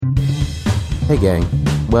Hey gang,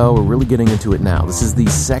 well, we're really getting into it now. This is the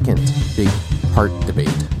second big Hart debate.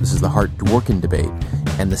 This is the Hart-Dworkin debate,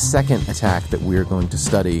 and the second attack that we're going to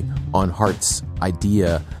study on Hart's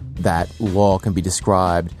idea that law can be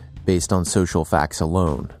described based on social facts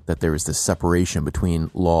alone, that there is this separation between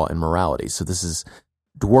law and morality. So this is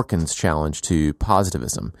Dworkin's challenge to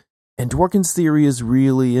positivism. And Dworkin's theory is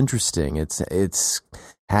really interesting. It's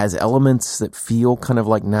has elements that feel kind of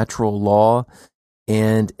like natural law,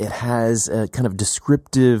 and it has a kind of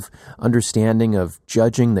descriptive understanding of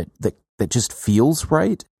judging that just feels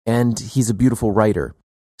right. And he's a beautiful writer.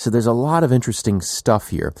 So there's a lot of interesting stuff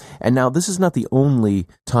here. And now this is not the only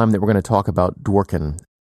time that we're going to talk about Dworkin.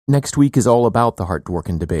 Next week is all about the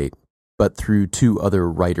Hart-Dworkin debate, but through two other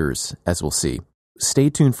writers, as we'll see. Stay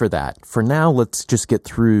tuned for that. For now, let's just get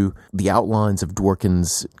through the outlines of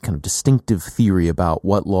Dworkin's kind of distinctive theory about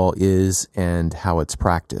what law is and how it's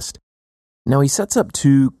practiced. Now, he sets up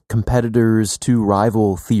two competitors, two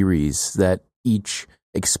rival theories that each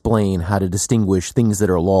explain how to distinguish things that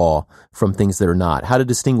are law from things that are not, how to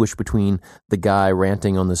distinguish between the guy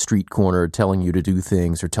ranting on the street corner telling you to do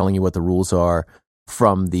things or telling you what the rules are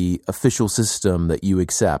from the official system that you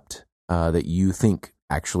accept, that you think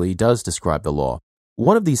actually does describe the law.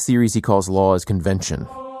 One of these theories he calls law as convention,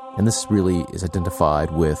 and this really is identified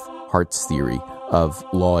with Hart's theory of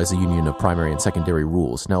law as a union of primary and secondary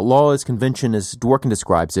rules. Now, law as convention, as Dworkin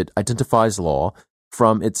describes it, identifies law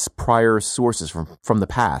from its prior sources, from the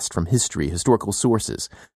past, from history, historical sources,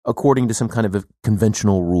 according to some kind of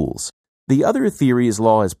conventional rules. The other theory is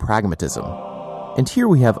law as pragmatism, and here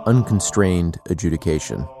we have unconstrained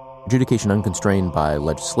adjudication. Adjudication unconstrained by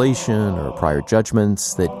legislation or prior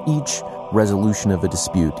judgments, that each resolution of a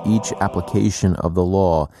dispute, each application of the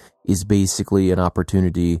law is basically an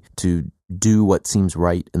opportunity to do what seems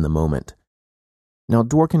right in the moment. Now,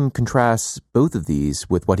 Dworkin contrasts both of these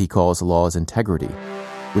with what he calls law as integrity,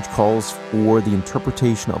 which calls for the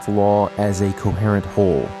interpretation of law as a coherent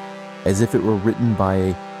whole, as if it were written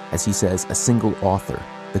by, as he says, a single author,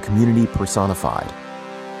 the community personified.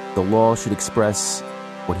 The law should express,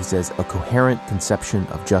 what he says, a coherent conception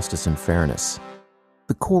of justice and fairness.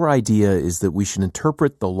 The core idea is that we should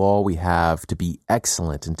interpret the law we have to be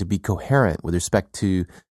excellent and to be coherent with respect to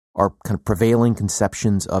our kind of prevailing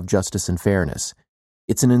conceptions of justice and fairness.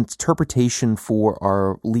 It's an interpretation for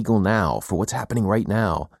our legal now, for what's happening right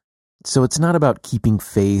now. So it's not about keeping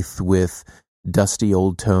faith with dusty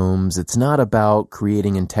old tomes. It's not about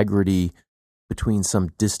creating integrity between some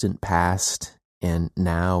distant past and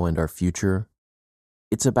now and our future.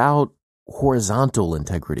 It's about horizontal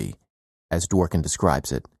integrity, as Dworkin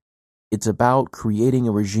describes it. It's about creating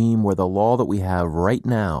a regime where the law that we have right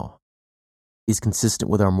now is consistent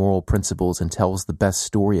with our moral principles and tells the best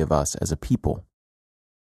story of us as a people.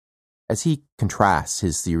 As he contrasts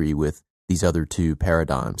his theory with these other two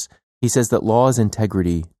paradigms, he says that law's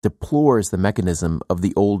integrity deplores the mechanism of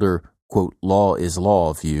the older, quote, law is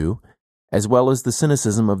law view, as well as the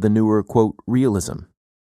cynicism of the newer, quote, realism.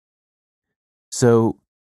 So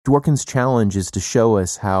Dworkin's challenge is to show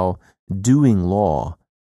us how doing law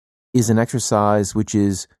is an exercise which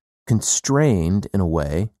is constrained in a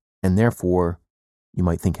way, and therefore you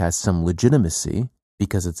might think has some legitimacy,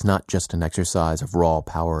 because it's not just an exercise of raw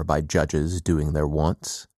power by judges doing their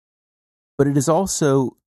wants, but it is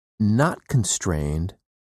also not constrained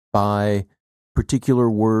by particular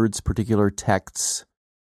words, particular texts,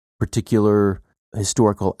 particular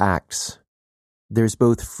historical acts. There's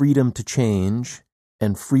both freedom to change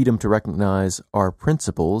and freedom to recognize our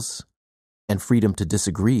principles and freedom to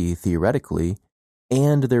disagree theoretically,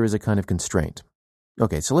 and there is a kind of constraint.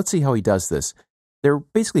 Okay, so let's see how he does this. There are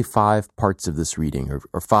basically 5 parts of this reading,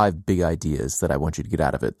 or 5 big ideas that I want you to get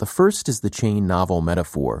out of it. The first is the chain novel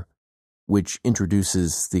metaphor, which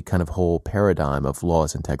introduces the kind of whole paradigm of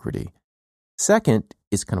law's integrity. Second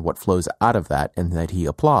is kind of what flows out of that and that he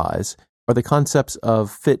applies, are the concepts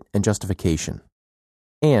of fit and justification,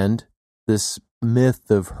 and this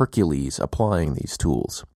myth of Hercules applying these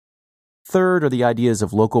tools. Third are the ideas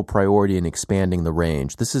of local priority and expanding the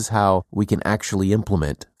range. This is how we can actually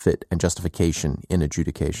implement fit and justification in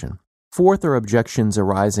adjudication. Fourth are objections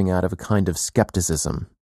arising out of a kind of skepticism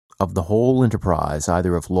of the whole enterprise,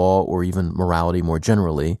 either of law or even morality more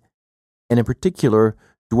generally, and in particular,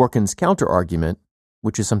 Dworkin's counter-argument,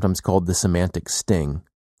 which is sometimes called the semantic sting.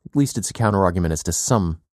 At least it's a counter-argument as to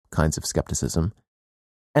some kinds of skepticism.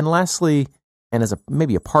 And lastly, and as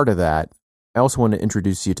maybe a part of that, I also want to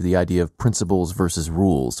introduce you to the idea of principles versus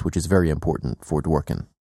rules, which is very important for Dworkin.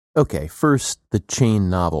 Okay, first, the chain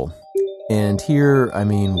novel. And here, I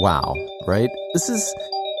mean, wow, right? This is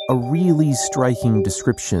a really striking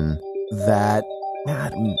description that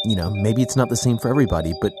maybe it's not the same for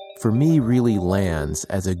everybody, but for me really lands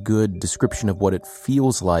as a good description of what it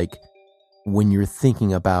feels like when you're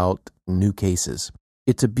thinking about new cases.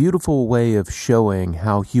 It's a beautiful way of showing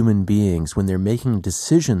how human beings, when they're making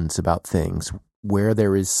decisions about things where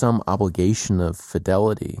there is some obligation of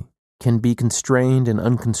fidelity, can be constrained and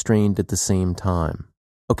unconstrained at the same time.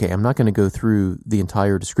 Okay, I'm not going to go through the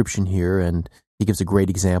entire description here, and he gives a great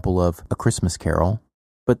example of A Christmas Carol,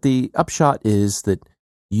 but the upshot is that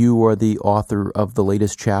you are the author of the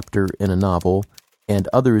latest chapter in a novel, and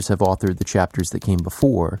others have authored the chapters that came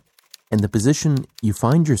before, and the position you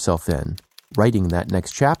find yourself in, writing that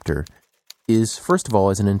next chapter, is first of all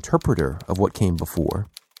as an interpreter of what came before.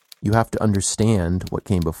 You have to understand what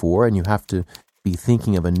came before, and you have to be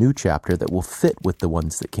thinking of a new chapter that will fit with the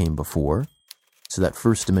ones that came before. So that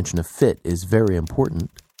first dimension of fit is very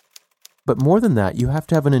important. But more than that, you have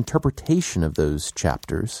to have an interpretation of those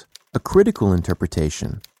chapters, a critical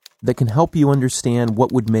interpretation that can help you understand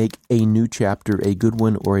what would make a new chapter a good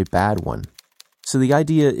one or a bad one. So the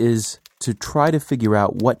idea is to try to figure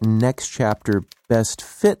out what next chapter best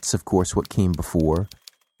fits, of course, what came before,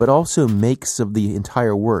 but also makes of the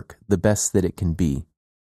entire work the best that it can be.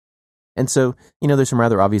 And so, there's some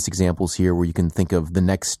rather obvious examples here where you can think of the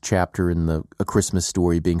next chapter in A Christmas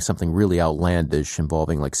Story being something really outlandish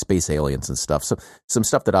involving like space aliens and stuff. So some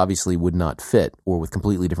stuff that obviously would not fit or with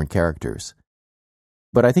completely different characters.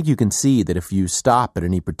 But I think you can see that if you stop at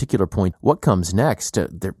any particular point, what comes next,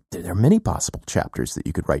 there are many possible chapters that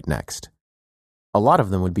you could write next. A lot of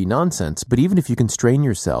them would be nonsense, but even if you constrain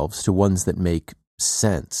yourselves to ones that make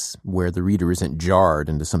sense, where the reader isn't jarred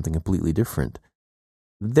into something completely different,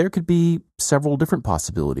 there could be several different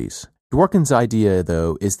possibilities. Dworkin's idea,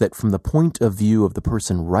 though, is that from the point of view of the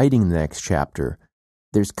person writing the next chapter,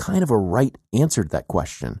 there's kind of a right answer to that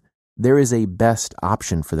question. There is a best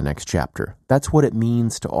option for the next chapter. That's what it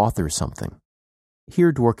means to author something.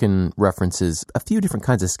 Here, Dworkin references a few different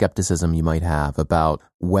kinds of skepticism you might have about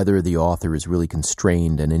whether the author is really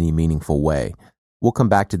constrained in any meaningful way. We'll come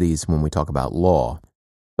back to these when we talk about law.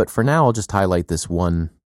 But for now, I'll just highlight this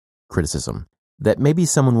one criticism, that maybe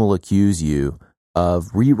someone will accuse you of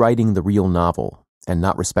rewriting the real novel and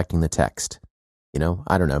not respecting the text.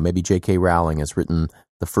 I don't know, maybe J.K. Rowling has written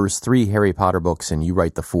the first 3 Harry Potter books and you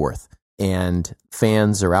write the 4th, and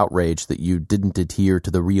fans are outraged that you didn't adhere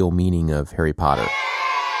to the real meaning of Harry Potter.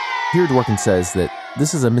 Here Dworkin says that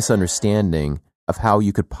this is a misunderstanding of how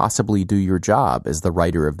you could possibly do your job as the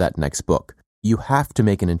writer of that next book. You have to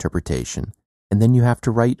make an interpretation, and then you have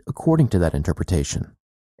to write according to that interpretation.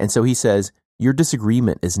 And so he says, your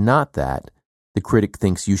disagreement is not that the critic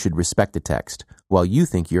thinks you should respect the text, while you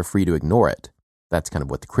think you're free to ignore it. That's kind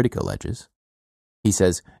of what the critic alleges. He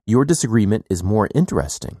says, your disagreement is more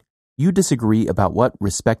interesting. You disagree about what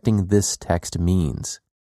respecting this text means.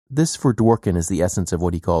 This, for Dworkin, is the essence of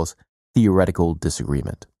what he calls theoretical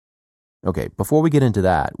disagreement. Okay, before we get into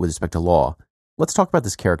that with respect to law, let's talk about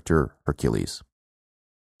this character, Hercules.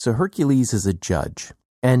 So Hercules is a judge,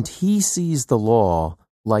 and he sees the law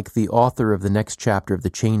like the author of the next chapter of the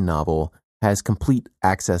chain novel has complete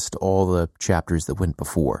access to all the chapters that went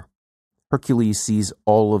before. Hercules sees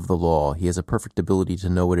all of the law. He has a perfect ability to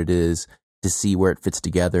know what it is, to see where it fits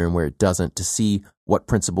together and where it doesn't, to see what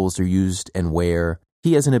principles are used and where.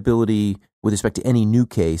 He has an ability, with respect to any new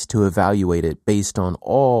case, to evaluate it based on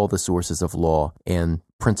all the sources of law and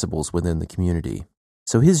principles within the community.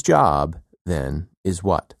 So his job, then, is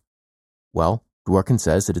what? Well, Dworkin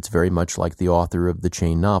says that it's very much like the author of the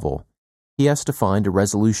chain novel. He has to find a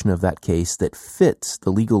resolution of that case that fits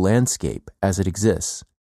the legal landscape as it exists.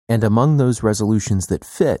 And among those resolutions that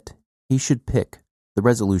fit, he should pick the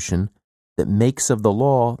resolution that makes of the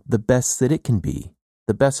law the best that it can be,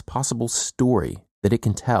 the best possible story that it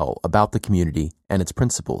can tell about the community and its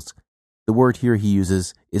principles. The word here he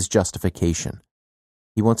uses is justification.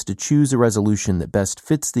 He wants to choose a resolution that best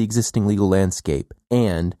fits the existing legal landscape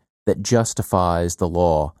and that justifies the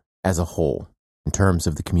law as a whole in terms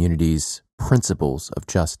of the community's principles of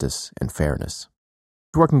justice and fairness.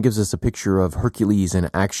 Dworkin gives us a picture of Hercules in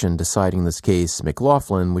action deciding this case,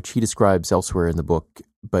 McLaughlin, which he describes elsewhere in the book,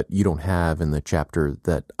 but you don't have in the chapter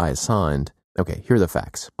that I assigned. Okay, here are the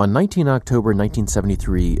facts. On 19 October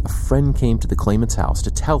 1973, a friend came to the claimant's house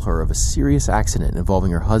to tell her of a serious accident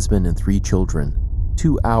involving her husband and 3 children,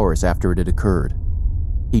 2 hours after it had occurred.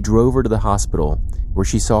 He drove her to the hospital, where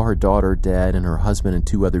she saw her daughter dead and her husband and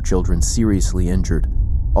 2 other children seriously injured,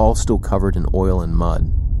 all still covered in oil and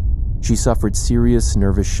mud. She suffered serious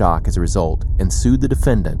nervous shock as a result and sued the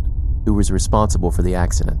defendant, who was responsible for the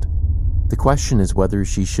accident. The question is whether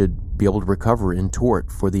she should be able to recover in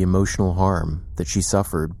tort for the emotional harm that she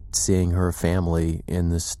suffered seeing her family in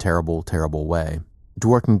this terrible, terrible way.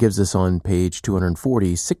 Dworkin gives us on page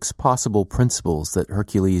 240 6 possible principles that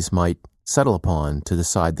Hercules might settle upon to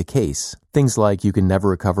decide the case. Things like you can never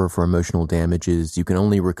recover for emotional damages, you can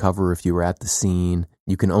only recover if you were at the scene,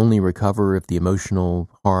 you can only recover if the emotional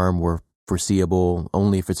harm were foreseeable,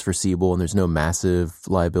 only if it's foreseeable and there's no massive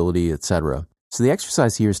liability, etc. So the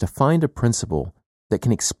exercise here is to find a principle that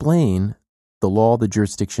can explain the law the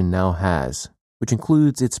jurisdiction now has, which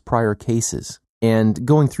includes its prior cases. And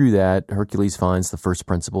going through that, Hercules finds the first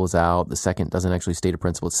principle is out, the second doesn't actually state a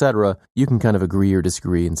principle, etc. You can kind of agree or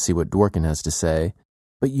disagree and see what Dworkin has to say.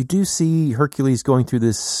 But you do see Hercules going through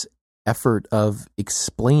this effort of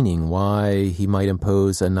explaining why he might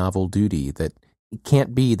impose a novel duty, that it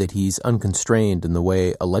can't be that he's unconstrained in the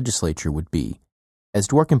way a legislature would be. As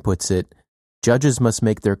Dworkin puts it, judges must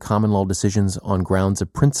make their common law decisions on grounds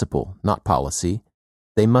of principle, not policy.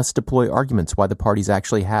 They must deploy arguments why the parties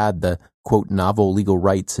actually had the, quote, novel legal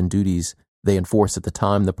rights and duties they enforced at the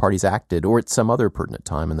time the parties acted or at some other pertinent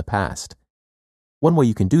time in the past. One way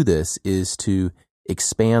you can do this is to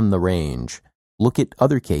expand the range, look at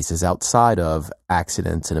other cases outside of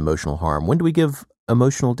accidents and emotional harm. When do we give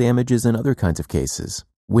emotional damages in other kinds of cases?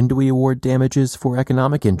 When do we award damages for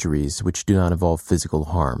economic injuries which do not involve physical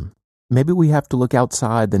harm? Maybe we have to look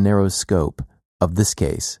outside the narrow scope of this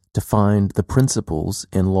case to find the principles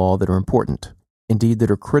in law that are important, indeed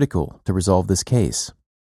that are critical to resolve this case.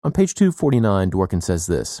 On page 249, Dworkin says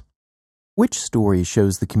this: which story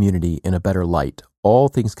shows the community in a better light, all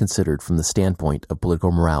things considered from the standpoint of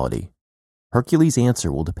political morality? Hercules'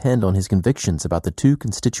 answer will depend on his convictions about the two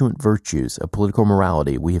constituent virtues of political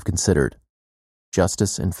morality we have considered,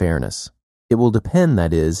 justice and fairness. It will depend,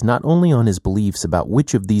 that is, not only on his beliefs about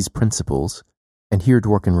which of these principles, and here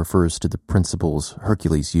Dworkin refers to the principles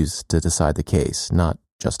Hercules used to decide the case, not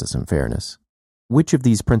justice and fairness. Which of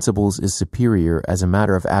these principles is superior as a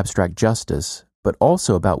matter of abstract justice, but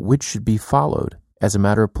also about which should be followed as a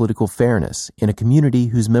matter of political fairness in a community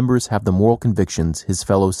whose members have the moral convictions his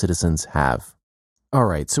fellow citizens have. All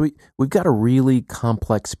right, so we've got a really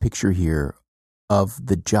complex picture here of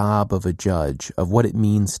the job of a judge, of what it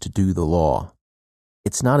means to do the law.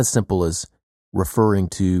 It's not as simple as referring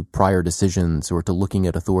to prior decisions or to looking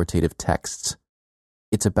at authoritative texts.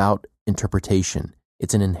 It's about interpretation.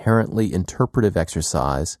 It's an inherently interpretive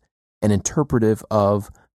exercise, and interpretive of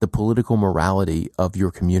the political morality of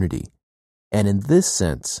your community. And in this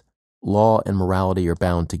sense, law and morality are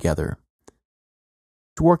bound together.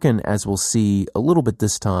 Dworkin, as we'll see a little bit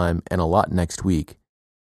this time and a lot next week,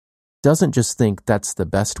 doesn't just think that's the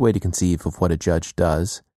best way to conceive of what a judge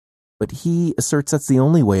does, but he asserts that's the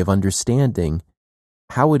only way of understanding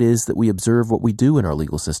how it is that we observe what we do in our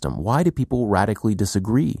legal system. Why do people radically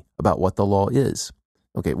disagree about what the law is?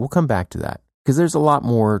 Okay, we'll come back to that, because there's a lot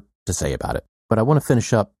more to say about it. But I want to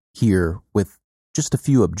finish up here with just a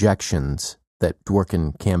few objections that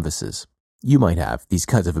Dworkin canvasses. You might have these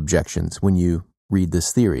kinds of objections when you read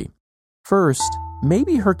this theory. First,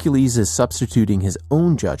 maybe Hercules is substituting his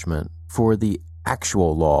own judgment for the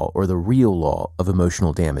actual law or the real law of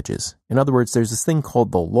emotional damages. In other words, there's this thing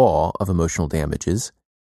called the law of emotional damages,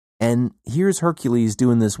 and here's Hercules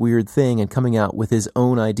doing this weird thing and coming out with his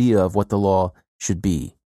own idea of what the law should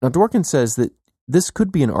be. Now, Dworkin says that this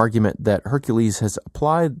could be an argument that Hercules has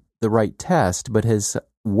applied the right test, but has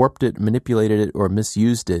warped it, manipulated it, or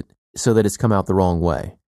misused it so that it's come out the wrong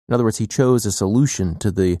way. In other words, he chose a solution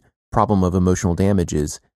to the problem of emotional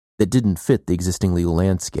damages that didn't fit the existing legal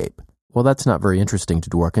landscape. Well, that's not very interesting to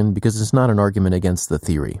Dworkin because it's not an argument against the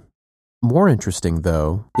theory. More interesting,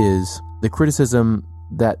 though, is the criticism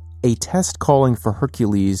that a test calling for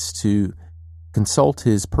Hercules to consult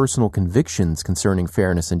his personal convictions concerning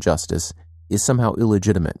fairness and justice is somehow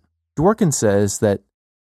illegitimate. Dworkin says that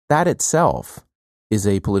itself is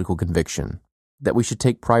a political conviction, that we should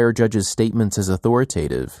take prior judges' statements as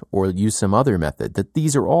authoritative or use some other method, that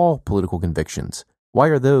these are all political convictions. Why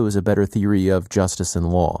are those a better theory of justice and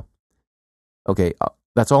law? Okay,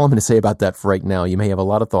 that's all I'm going to say about that for right now. You may have a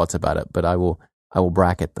lot of thoughts about it, but I will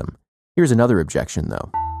bracket them. Here's another objection, though.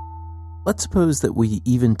 Let's suppose that we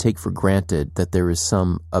even take for granted that there is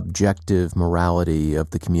some objective morality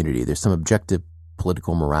of the community. There's some objective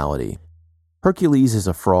political morality. Hercules is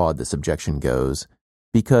a fraud, this objection goes,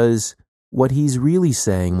 because what he's really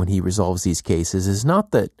saying when he resolves these cases is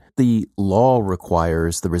not that the law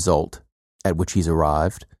requires the result at which he's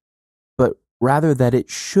arrived, but rather that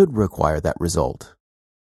it should require that result.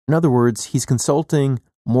 In other words, he's consulting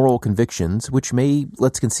moral convictions, which may,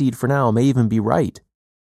 let's concede for now, may even be right,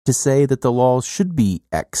 to say that the law should be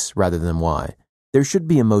X rather than Y, there should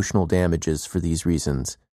be emotional damages for these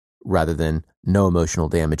reasons, rather than no emotional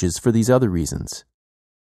damages for these other reasons.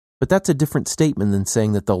 But that's a different statement than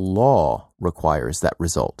saying that the law requires that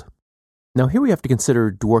result. Now here we have to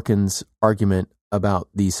consider Dworkin's argument about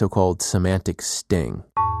the so-called semantic sting.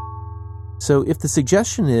 So if the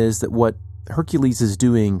suggestion is that what Hercules is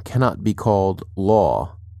doing cannot be called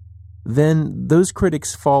law, then those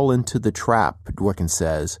critics fall into the trap, Dworkin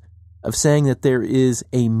says, of saying that there is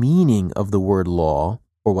a meaning of the word law,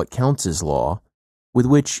 or what counts as law, with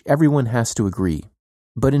which everyone has to agree.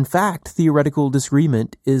 But in fact, theoretical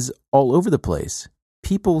disagreement is all over the place.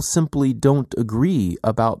 People simply don't agree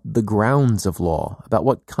about the grounds of law, about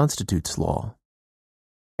what constitutes law.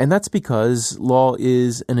 And that's because law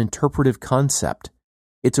is an interpretive concept.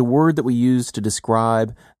 It's a word that we use to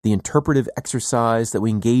describe the interpretive exercise that we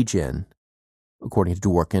engage in, according to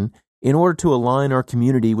Dworkin, in order to align our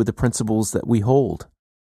community with the principles that we hold.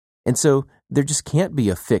 And so there just can't be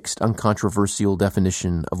a fixed, uncontroversial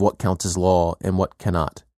definition of what counts as law and what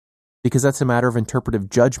cannot, because that's a matter of interpretive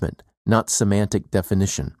judgment, not semantic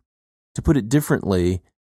definition. To put it differently,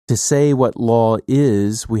 to say what law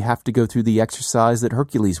is, we have to go through the exercise that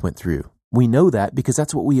Hercules went through. We know that because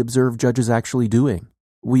that's what we observe judges actually doing.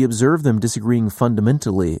 We observe them disagreeing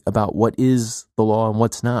fundamentally about what is the law and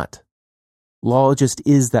what's not. Law just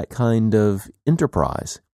is that kind of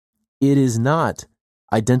enterprise. It is not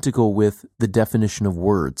identical with the definition of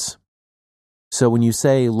words. So when you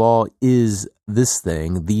say law is this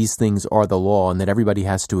thing, these things are the law, and that everybody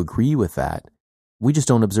has to agree with that, we just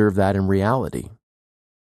don't observe that in reality.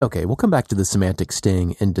 Okay, we'll come back to the semantic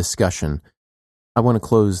sting in discussion. I want to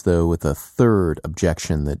close, though, with a third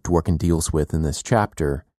objection that Dworkin deals with in this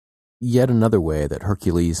chapter, yet another way that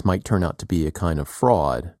Hercules might turn out to be a kind of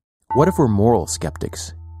fraud. What if we're moral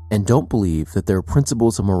skeptics and don't believe that there are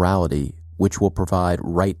principles of morality which will provide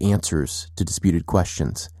right answers to disputed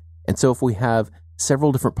questions? And so if we have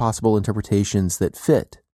several different possible interpretations that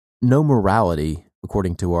fit, no morality,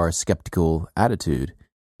 according to our skeptical attitude,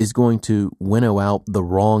 is going to winnow out the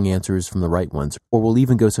wrong answers from the right ones, or will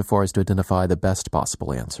even go so far as to identify the best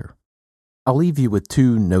possible answer. I'll leave you with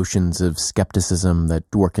two notions of skepticism that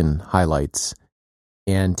Dworkin highlights,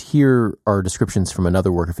 and here are descriptions from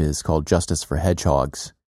another work of his called Justice for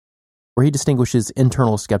Hedgehogs, where he distinguishes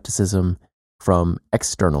internal skepticism from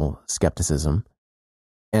external skepticism.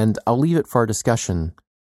 And I'll leave it for our discussion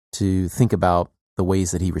to think about the ways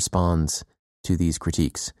that he responds to these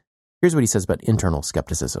critiques. Here's what he says about internal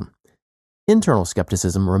skepticism. Internal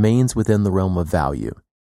skepticism remains within the realm of value.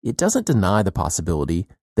 It doesn't deny the possibility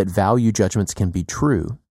that value judgments can be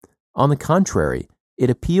true. On the contrary, it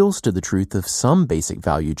appeals to the truth of some basic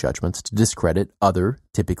value judgments to discredit other,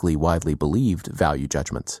 typically widely believed value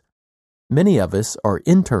judgments. Many of us are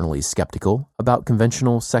internally skeptical about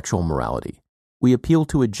conventional sexual morality. We appeal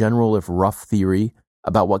to a general, if rough, theory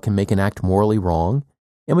about what can make an act morally wrong,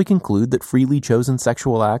 and we conclude that freely chosen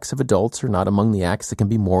sexual acts of adults are not among the acts that can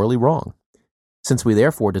be morally wrong. Since we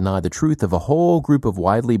therefore deny the truth of a whole group of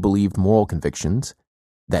widely believed moral convictions,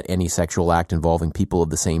 that any sexual act involving people of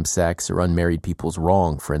the same sex or unmarried people is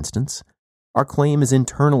wrong, for instance, our claim is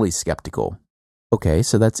internally skeptical. Okay,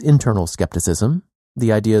 so that's internal skepticism,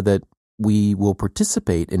 the idea that we will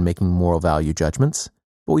participate in making moral value judgments,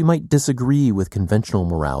 but we might disagree with conventional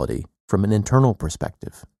morality from an internal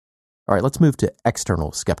perspective. All right, let's move to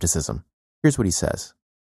external skepticism. Here's what he says.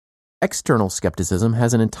 External skepticism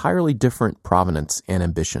has an entirely different provenance and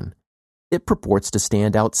ambition. It purports to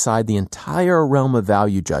stand outside the entire realm of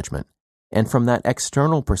value judgment, and from that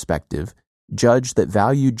external perspective, judge that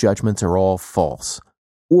value judgments are all false,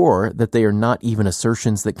 or that they are not even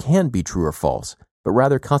assertions that can be true or false, but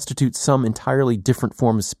rather constitute some entirely different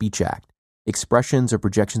form of speech act, expressions or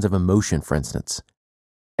projections of emotion, for instance.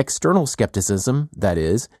 External skepticism, that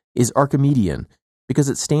is Archimedean, because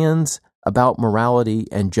it stands about morality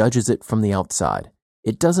and judges it from the outside.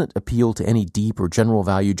 It doesn't appeal to any deep or general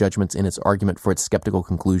value judgments in its argument for its skeptical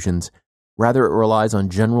conclusions. Rather, it relies on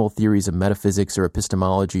general theories of metaphysics or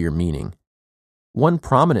epistemology or meaning. One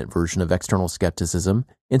prominent version of external skepticism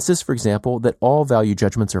insists, for example, that all value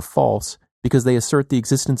judgments are false because they assert the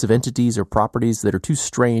existence of entities or properties that are too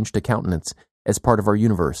strange to countenance as part of our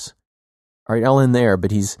universe. All right, I'll end there, but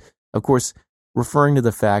he's, of course, referring to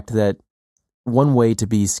the fact that one way to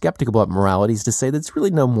be skeptical about morality is to say that it's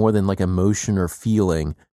really no more than like emotion or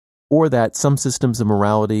feeling, or that some systems of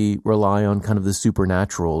morality rely on kind of the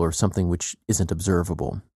supernatural or something which isn't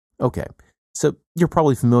observable. Okay, so you're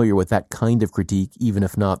probably familiar with that kind of critique, even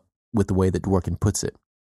if not with the way that Dworkin puts it.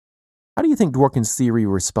 How do you think Dworkin's theory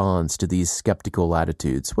responds to these skeptical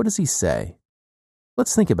attitudes? What does he say?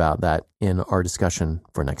 Let's think about that in our discussion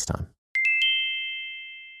for next time.